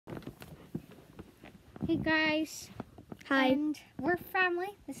Hey guys. Hi. And we're family.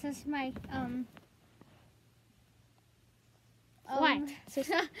 This is my what?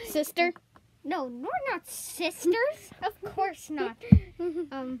 Sister? No, we're not sisters. Of course not.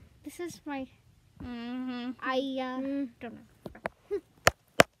 This is my I don't know.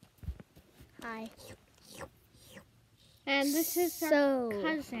 Hi. And this is our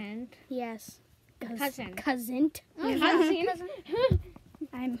cousin. Yes. Cousin. Cousin. Cousin.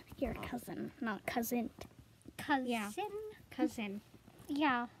 I'm your cousin, not cousin. Cousin. Yeah. Cousin.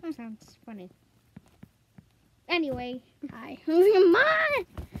 Yeah. Sounds funny. Anyway. Hi. Mom!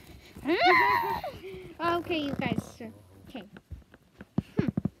 Okay, you guys. Okay.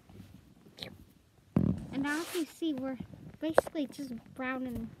 And now if you see, we're basically just brown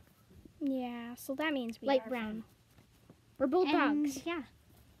and Yeah, so that means we light are brown. We're bulldogs. And, Yeah.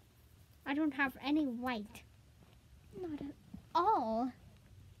 I don't have any white. Not at all.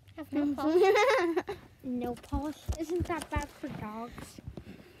 Have no all. polish. No polish. Isn't that bad for dogs?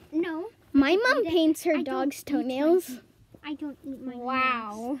 No. My mom paints her I don't dog's eat my toenails teeth. I don't eat my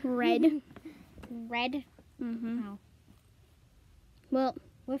Wow. Red. Red? Mm-hmm. Wow. Well,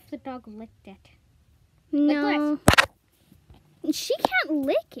 What if the dog licked it? no. She can't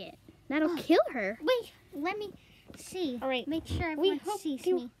lick it. That'll kill her. Wait, let me see. All right. Make sure We everyone hope sees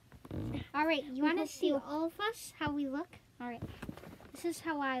you- me. All right, you want to hope see you- all of us, how we look? All right. This is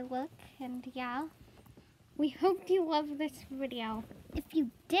how I look, and yeah. We hope you love this video. If you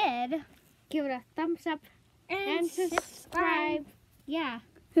did, give it a thumbs up and subscribe. Yeah,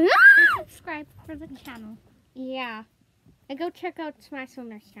 subscribe for the channel. Yeah. And go check out Smash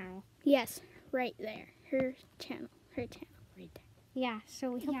Owner's channel. Yes, right there. Her channel. Right there. Yeah,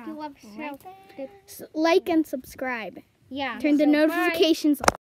 so we hope you love the show. So, like and subscribe. Yeah. Turn the so bye. notifications on.